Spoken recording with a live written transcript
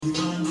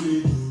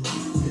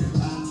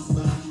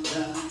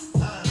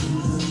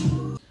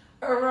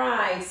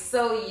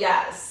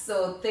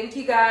So thank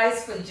you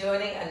guys for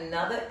joining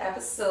another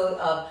episode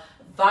of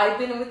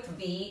Vibing with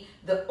V,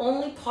 the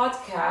only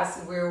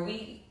podcast where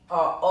we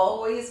are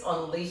always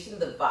unleashing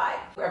the vibe.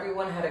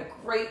 Everyone had a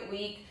great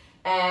week.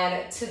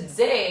 And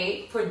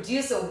today,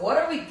 producer, what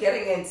are we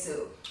getting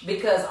into?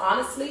 Because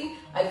honestly,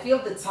 I feel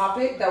the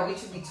topic that we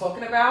should be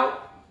talking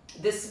about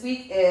this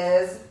week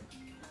is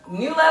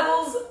new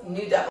levels,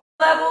 new devil.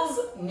 Levels,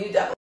 new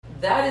devil.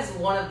 That is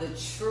one of the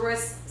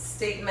truest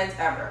statements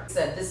ever.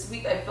 Said this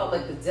week I felt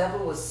like the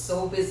devil was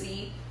so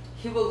busy.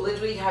 He will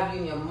literally have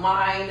you in your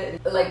mind.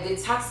 Like the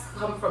attacks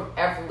come from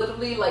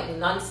literally like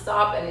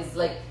nonstop, and it's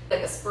like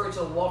a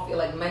spiritual warfare,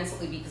 like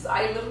mentally, because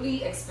I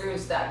literally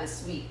experienced that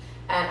this week.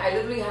 And I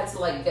literally had to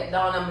like get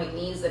down on my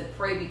knees and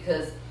pray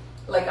because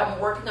like I'm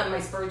working on my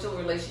spiritual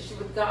relationship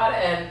with God,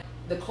 and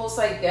the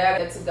closer I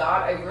get to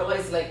God, I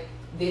realize like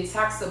the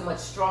attacks are much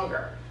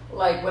stronger.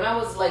 Like when I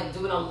was like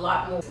doing a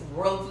lot more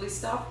worldly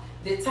stuff,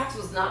 the attacks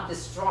was not this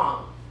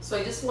strong. So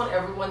I just want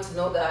everyone to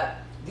know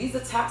that these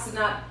attacks are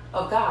not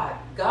of God.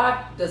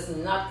 God does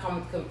not come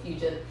with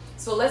confusion.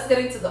 So let's get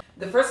into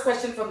the first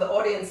question from the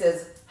audience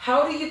is,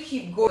 how do you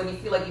keep going when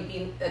you feel like you're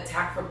being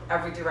attacked from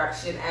every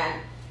direction?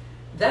 And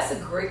that's a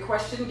great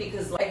question,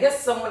 because I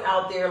guess someone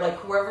out there, like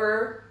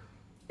whoever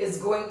is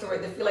going through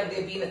it, they feel like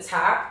they're being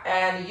attacked.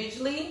 And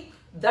usually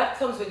that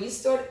comes when you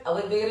start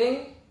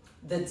elevating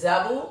the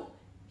devil.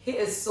 He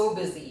is so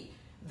busy.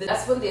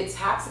 That's when the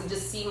attacks, it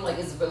just seem like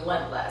it's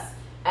relentless.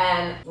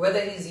 And whether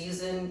he's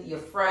using your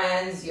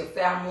friends, your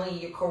family,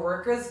 your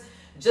coworkers,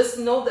 just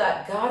know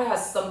that God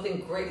has something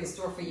great in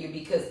store for you,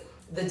 because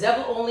the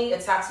devil only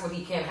attacks what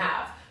he can't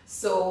have.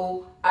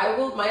 So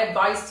my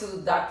advice to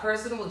that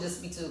person will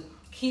just be to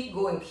keep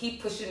going,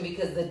 keep pushing,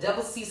 because the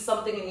devil sees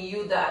something in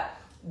you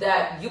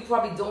that you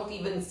probably don't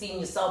even see in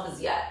yourself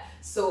as yet.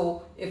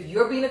 So if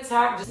you're being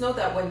attacked, just know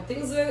that when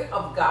things are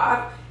of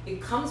God,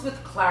 it comes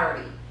with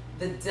clarity.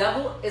 The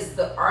devil is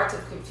the art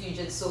of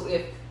confusion. So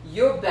if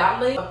you're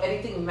battling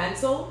anything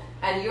mental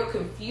and you're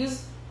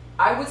confused,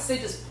 I would say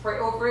just pray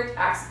over it,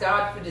 ask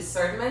God for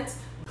discernment,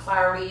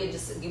 clarity, and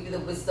just give you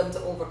the wisdom to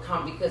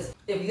overcome. Because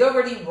if you're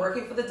already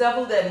working for the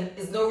devil, then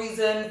there's no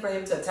reason for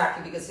him to attack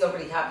you, because he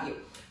already have you.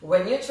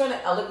 When you're trying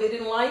to elevate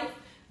in life,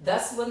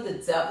 that's when the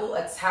devil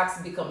attacks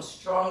become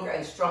stronger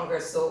and stronger.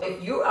 So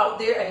if you're out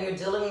there and you're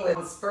dealing with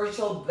a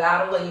spiritual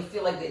battle and you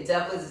feel like the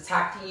devil is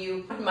attacking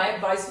you, my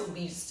advice would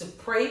be just to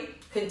pray,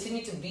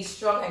 continue to be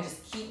strong, and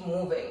just keep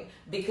moving,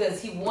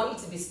 because he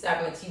wants you to be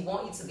stagnant. He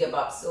wants you to give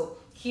up. So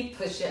keep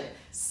pushing.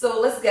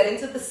 So let's get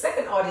into the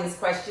second audience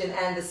question.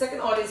 And the second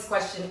audience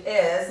question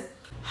is,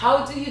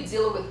 how do you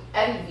deal with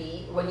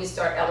envy when you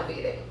start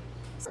elevating?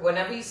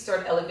 Whenever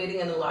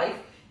elevating in life,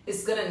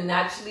 it's going to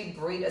naturally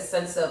breed a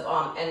sense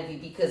of envy,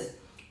 because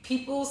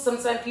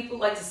sometimes people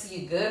like to see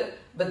you good,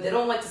 but they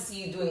don't like to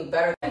see you doing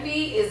better.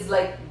 Envy is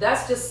like,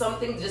 that's just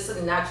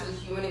a natural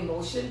human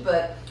emotion,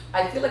 but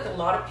I feel like a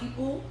lot of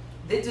people,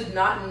 they do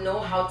not know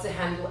how to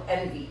handle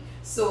envy.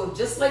 So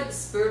just like the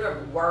spirit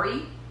of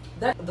worry,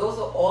 those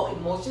are all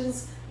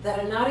emotions that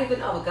are not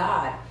even of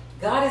God.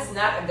 God is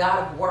not a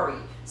God of worry.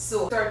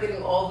 So start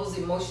getting all those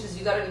emotions,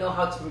 you got to know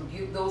how to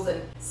rebuke those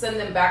and send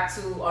them back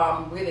to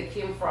where they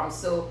came from.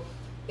 So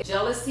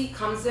jealousy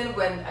comes in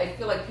when I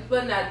feel like people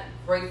are not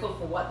grateful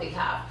for what they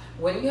have.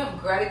 When you have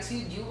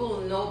gratitude, you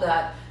will know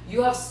that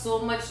you have so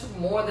much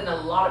more than a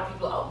lot of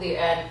people out there.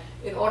 And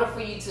in order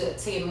for you to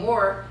attain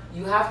more,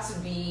 you have to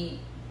be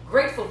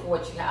grateful for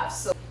what you have.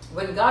 So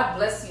when God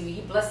bless you,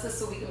 he blesses us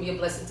so we can be a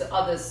blessing to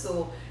others.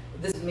 So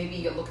maybe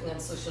you're looking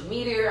at social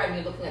media and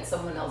you're looking at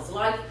someone else's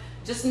life.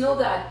 Just know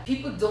that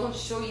people don't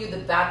show you the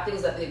bad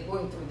things that they're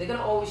going through. They're going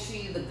to always show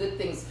you the good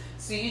things.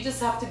 So you just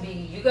have to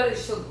you got to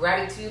show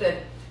gratitude and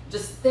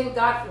just thank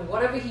God for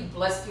whatever he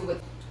blessed you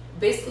with.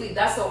 Basically,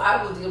 that's how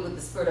I will deal with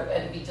the spirit of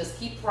envy. Just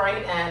keep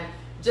praying, and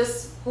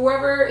just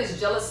whoever is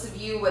jealous of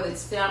you, whether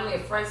it's family or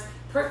friends,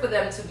 pray for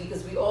them too,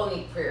 because we all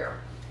need prayer.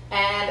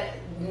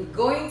 And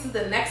going to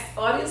the next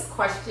audience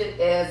question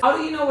is, how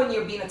do you know when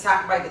you're being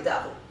attacked by the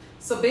devil?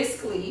 So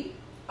basically,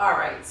 all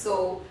right,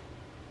 so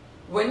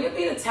when you're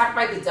being attacked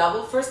by the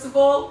devil, first of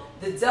all,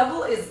 the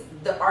devil is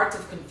the art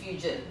of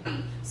confusion.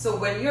 So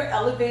when you're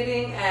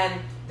elevating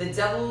and the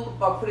devil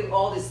are putting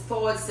all these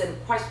thoughts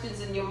and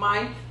questions in your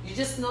mind, you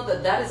just know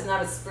that is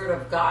not a spirit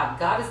of God.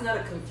 God is not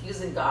a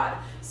confusing God.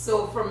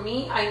 So for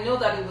me, I know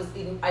that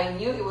I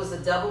knew it was the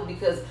devil,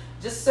 because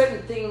just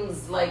certain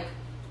things like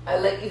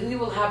he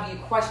will have you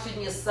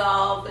question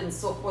yourself and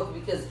so forth,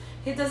 because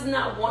he does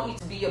not want you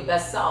to be your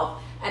best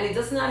self. And it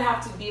does not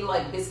have to be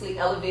like basically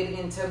elevating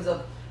in terms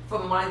of for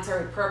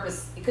monetary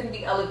purpose. It couldn't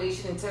be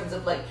elevation in terms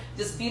of like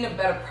just being a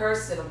better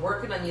person,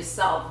 working on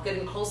yourself,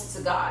 getting closer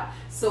to God.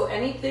 So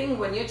anything,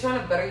 when you're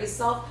trying to better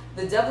yourself,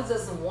 the devil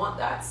doesn't want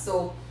that.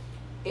 So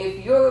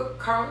if you're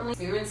currently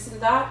experiencing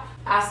that,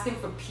 ask him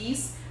for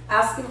peace,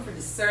 ask him for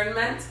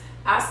discernment,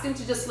 ask him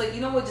to just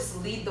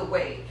just lead the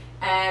way.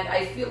 And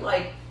I feel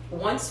like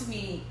once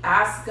we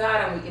ask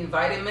God and we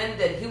invite him in,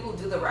 then he will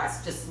do the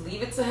rest. Just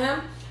leave it to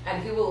him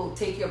and he will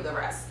take care of the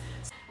rest.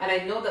 And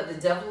I know that the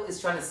devil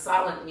is trying to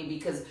silence me,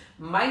 because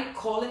my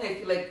calling, I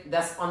feel like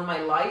that's on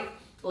my life.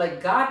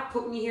 like God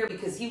put me here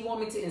because he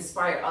wanted me to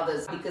inspire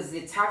others, because the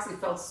attacks he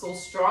felt so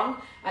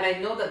strong, and I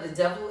know that the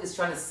devil is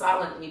trying to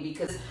silence me.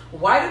 Because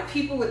why do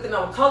people within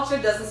our culture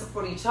doesn't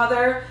support each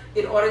other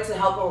in order to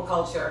help our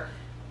culture?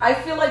 I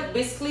feel like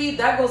basically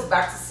that goes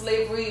back to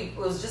slavery. It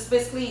was just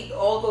basically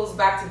all goes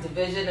back to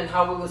division and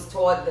how we was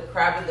taught the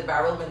crab in the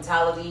barrel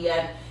mentality,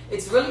 and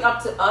it's really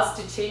up to us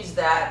to change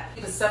that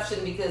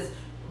perception. Because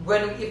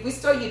if we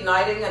start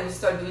uniting and we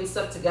start doing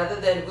stuff together,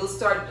 then we'll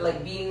start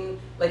like being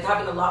like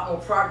having a lot more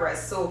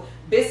progress. So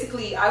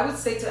basically, I would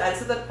say to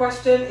answer that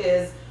question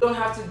is, you don't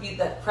have to be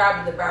that crab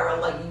in the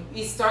barrel. Like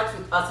it starts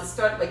with us. It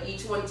starts by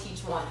each one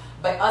teach one,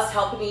 by us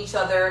helping each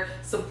other,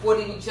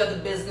 supporting each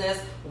other's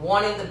business,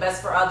 wanting the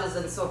best for others,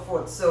 and so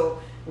forth. So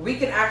we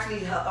can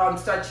actually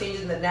start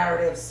changing the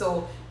narrative.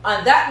 So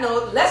on that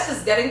note, let's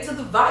just get into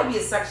the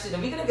vibiest section,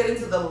 and we're going to get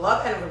into the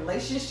love and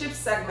relationship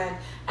segment.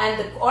 And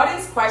the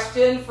audience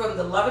question from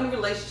the love and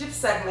relationship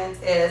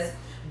segment is,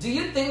 do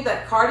you think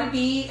that Cardi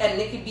B and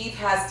Nicki beef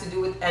has to do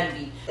with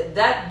envy?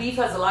 That beef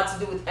has a lot to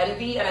do with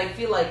envy, and I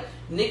feel like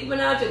Nicki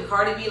Minaj and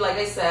Cardi B, like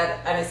I said,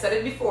 and I said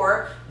it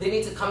before, they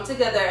need to come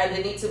together and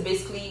they need to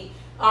basically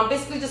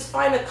just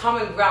find a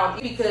common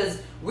ground,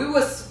 because we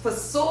were for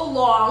so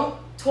long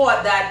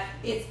taught that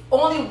it's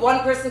only one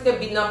person can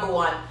be number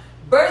one.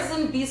 Birds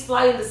and bees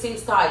fly in the same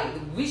sky.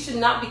 We should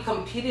not be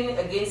competing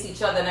against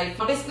each other. And I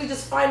basically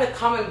just find a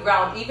common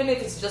ground, even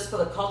if it's just for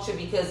the culture,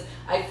 because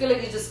I feel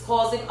like it's just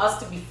causing us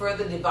to be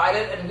further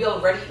divided, and we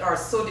already are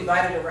so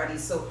divided already.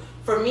 So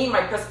for me,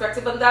 my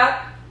perspective on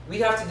that, we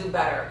have to do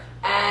better.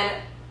 And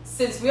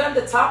since we're on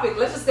the topic,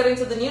 let's just get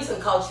into the news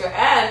and culture.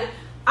 And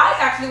I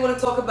actually want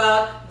to talk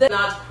about the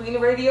Minaj Queen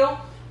Radio.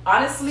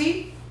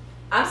 Honestly,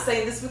 I'm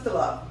saying this with the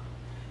love.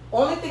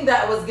 Only thing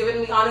that was giving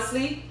me,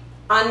 honestly,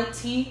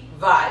 auntie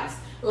vibes.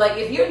 Like,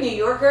 if you're a New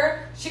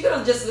Yorker, she could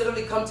have just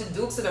literally come to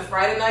Duke's on a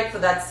Friday night for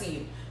that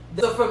scene.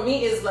 So for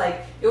me, it's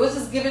like, it was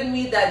just giving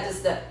me that,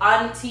 just that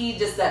auntie,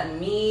 just that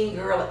mean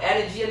girl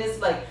energy. And it's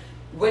like,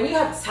 when you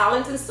have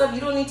talent and stuff,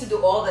 you don't need to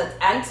do all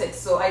that antics.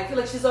 So I feel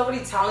like she's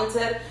already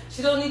talented.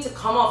 She don't need to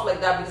come off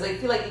like that, because I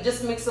feel like it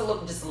just makes her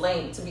look just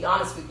lame, to be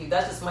honest with you.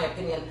 That's just my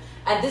opinion.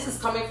 And this is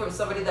coming from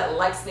somebody that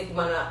likes Nicki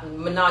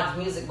Minaj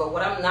music. But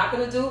what I'm not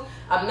going to do,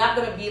 I'm not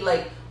going to be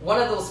like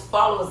one of those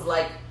followers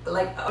like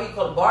what do you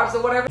call it, Barbs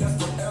or whatever.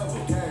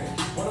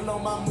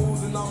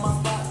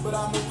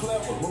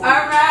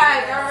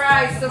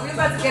 Alright, so we're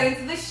about to get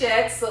into the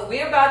shed. So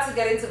we're about to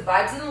get into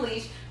Vibes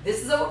Unleashed.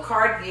 This is our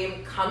card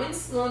game coming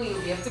soon.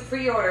 You'll be able to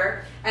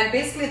pre-order. And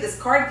basically this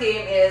card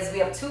game is, we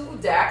have 2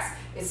 decks.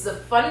 It's the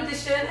fun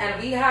edition, and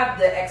we have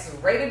the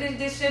X-rated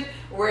edition,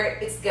 where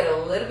it's get a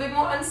little bit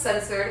more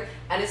uncensored,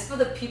 and it's for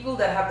the people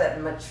that have that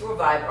mature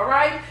vibe.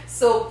 Alright,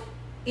 so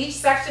each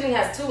section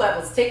has 2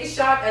 levels. Take a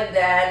shot, and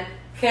then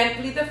can't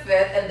plead the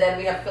fifth, and then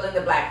we have fill in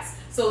the blanks.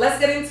 So let's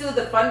get into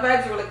the fun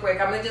vibes really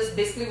quick. I'm going to just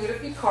basically read a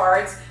few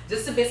cards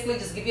just to basically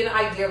just give you an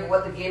idea of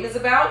what the game is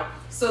about.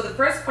 So the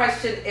first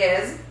question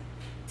is,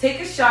 take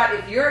a shot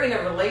if you're in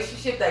a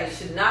relationship that you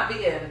should not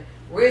be in.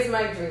 Where's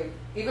my drink?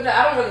 Even though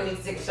I don't really need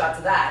to take a shot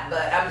to that,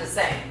 but I'm just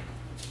saying.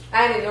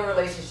 I ain't in no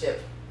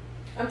relationship.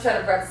 I'm trying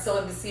to practice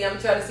celibacy. I'm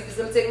trying to see if it's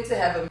going to take me to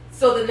heaven.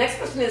 So the next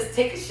question is,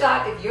 take a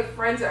shot if your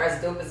friends are as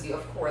dope as you,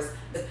 of course.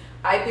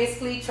 I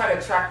basically try to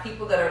attract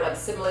people that are like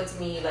similar to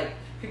me, like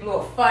people who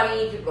are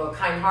funny, people who are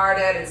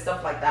kind-hearted, and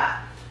stuff like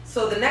that.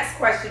 So the next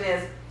question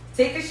is,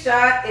 take a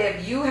shot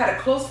if you had a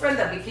close friend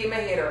that became a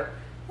hater.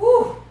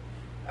 Woo!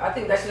 I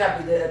think that should have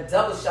to be a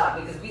double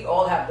shot, because we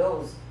all have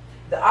those.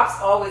 The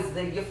ops always,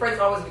 your friends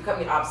always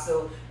become your ops,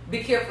 so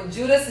be careful.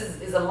 Judas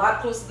is a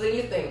lot closer than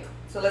you think.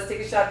 So let's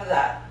take a shot to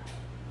that.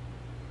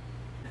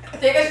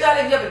 Take a shot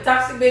if you have a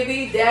toxic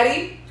baby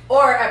daddy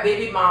or a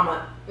baby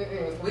mama.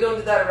 We don't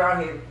do that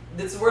around here.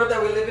 This world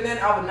that we're living in,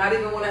 I would not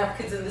even want to have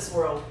kids in this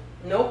world.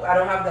 Nope, I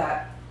don't have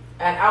that.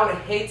 And I would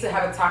hate to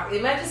have a toxic.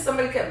 Imagine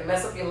somebody can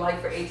mess up your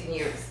life for 18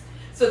 years.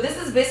 So this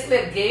is basically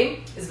a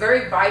game. It's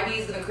very vibey.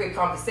 It's going to create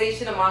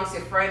conversation amongst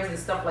your friends and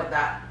stuff like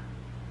that.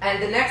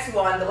 And the next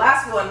one, the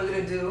last one we're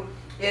going to do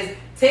is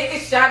take a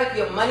shot if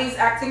your money's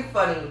acting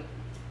funny.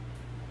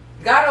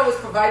 God always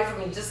provides for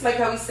me, just like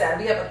how he said,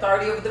 we have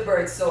authority over the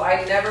birds. So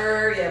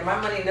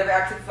my money never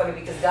acted funny,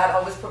 because God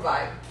always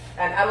provides.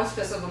 And I don't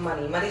stress over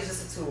money. Money's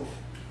just a tool.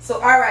 So,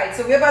 all right.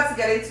 So we're about to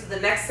get into the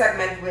next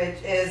segment,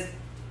 which is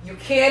you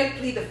can't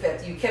plead the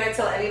fifth. You cannot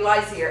tell any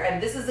lies here.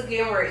 And this is a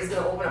game where it's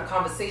going to open up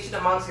conversation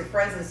amongst your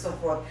friends and so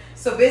forth.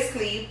 So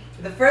basically,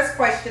 the first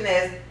question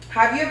is,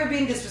 have you ever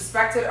been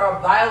disrespected or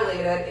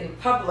violated in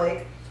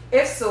public?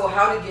 If so,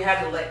 how did you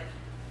handle it?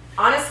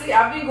 Honestly,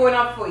 I've been going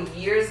out for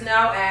years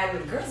now,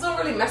 and girls don't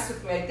really mess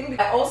with me. I think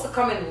I also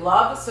come in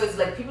love, so it's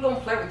like people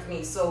don't play with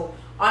me. So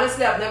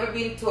honestly, I've never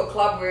been to a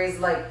club where it's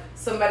like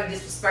somebody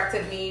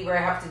disrespected me, where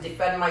I have to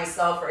defend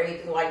myself or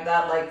anything like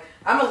that. Like,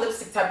 I'm a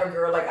lipstick type of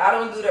girl. Like, I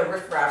don't do the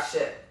riffraff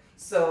shit.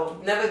 So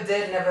never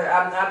did, never.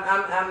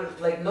 I'm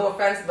like, no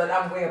offense, but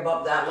I'm way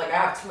above that. Like, I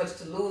have too much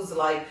to lose.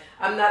 Like,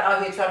 I'm not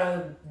out here trying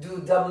to do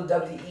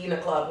WWE in a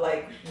club.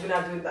 Like, we're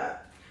not doing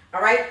that.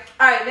 All right.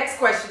 Next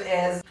question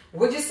is,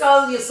 would you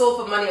sell your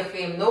soul for money or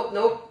fame?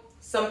 Nope.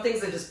 Some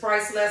things are just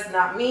priceless,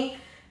 not me.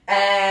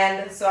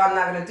 And so I'm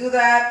not going to do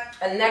that.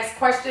 And next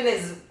question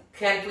is,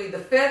 can plead the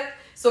fifth.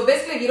 So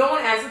basically, if you don't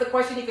want to answer the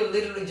question, you can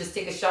literally just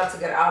take a shot to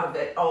get out of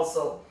it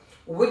also.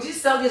 Would you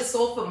sell your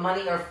soul for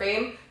money or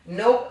fame?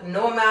 Nope.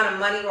 No amount of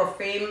money or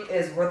fame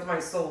is worth my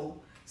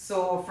soul.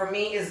 So for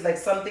me, it's like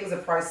some things are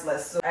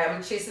priceless. So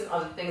I'm chasing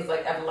other things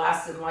like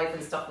everlasting life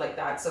and stuff like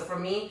that. So for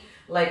me,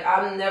 like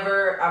I've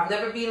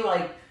never been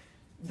like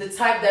the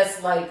type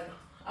that's like,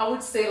 I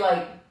would say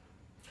like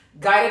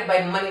guided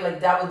by money, like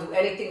that will do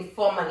anything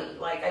for money.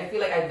 Like I feel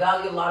like I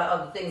value a lot of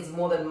other things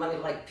more than money,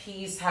 like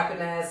peace,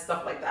 happiness,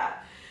 stuff like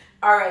that.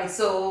 All right,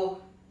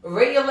 so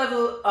rate your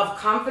level of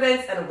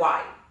confidence and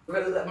why.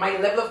 My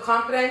level of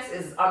confidence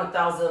is on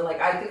 1,000. Like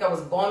I think I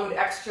was born with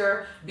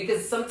extra,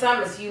 because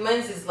sometimes as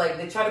humans, it's like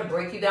they try to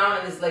break you down,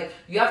 and it's like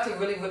you have to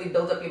really, really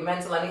build up your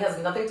mental, and it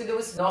has nothing to do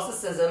with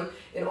narcissism.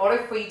 In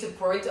order for you to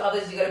pour into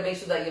others, you got to make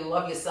sure that you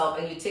love yourself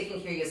and you're taking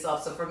care of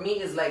yourself. So for me,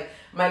 it's like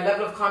my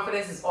level of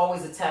confidence is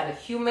always a 10. A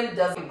human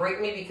doesn't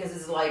break me, because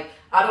it's like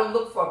I don't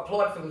look for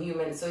applaud from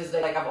humans. So it's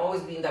like I've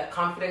always been that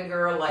confident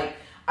girl. Like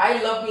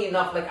I love me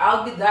enough. Like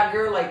I'll be that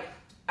girl. Like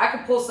I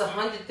could post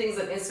 100 things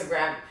on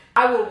Instagram.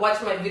 I will watch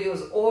my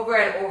videos over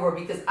and over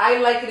because I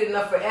like it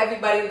enough for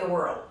everybody in the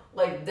world.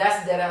 Like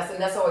that's dead ass,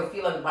 and that's how I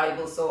feel on the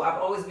Bible. So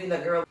I've always been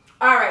that girl.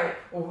 All right.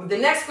 The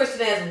next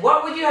question is,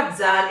 what would you have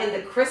done in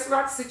the Chris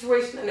Rock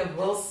situation and the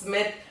Will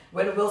Smith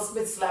when Will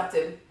Smith slapped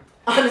him?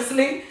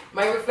 Honestly,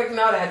 my reflect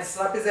now, I had to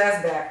slap his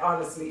ass back.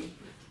 Honestly.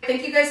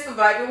 Thank you guys for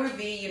vibing with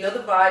V. You know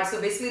the vibe. So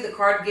basically the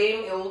card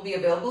game, it will be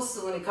available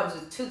soon. It comes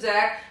with 2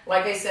 decks.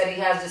 Like I said, he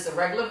has just a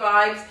regular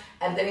vibes,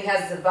 and then he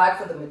has the vibe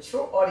for the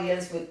mature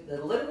audience with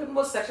a little bit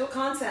more sexual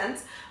content.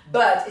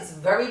 But it's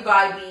very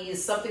vibey.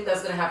 It's something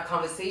that's going to have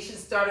conversations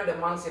started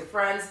amongst your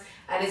friends.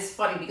 And it's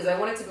funny because I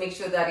wanted to make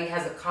sure that it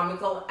has a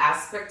comical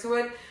aspect to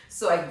it.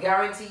 So I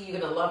guarantee you're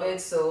going to love it.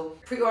 So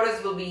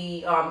pre-orders will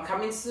be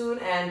coming soon.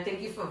 And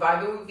thank you for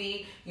vibing with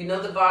me. You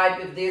know the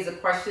vibe. If there's a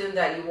question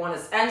that you want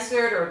us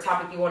answered or a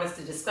topic you want us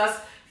to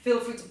discuss, feel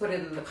free to put it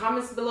in the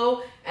comments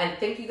below. And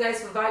thank you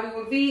guys for vibing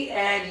with me.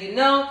 And you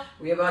know,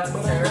 we're about to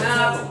turn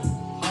up.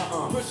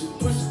 Push it,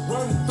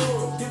 run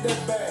through it, get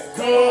that bag.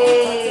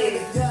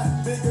 Hey.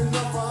 Big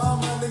enough for all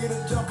my nigga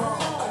to jump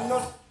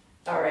on.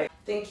 All right.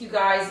 Thank you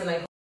guys. And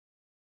I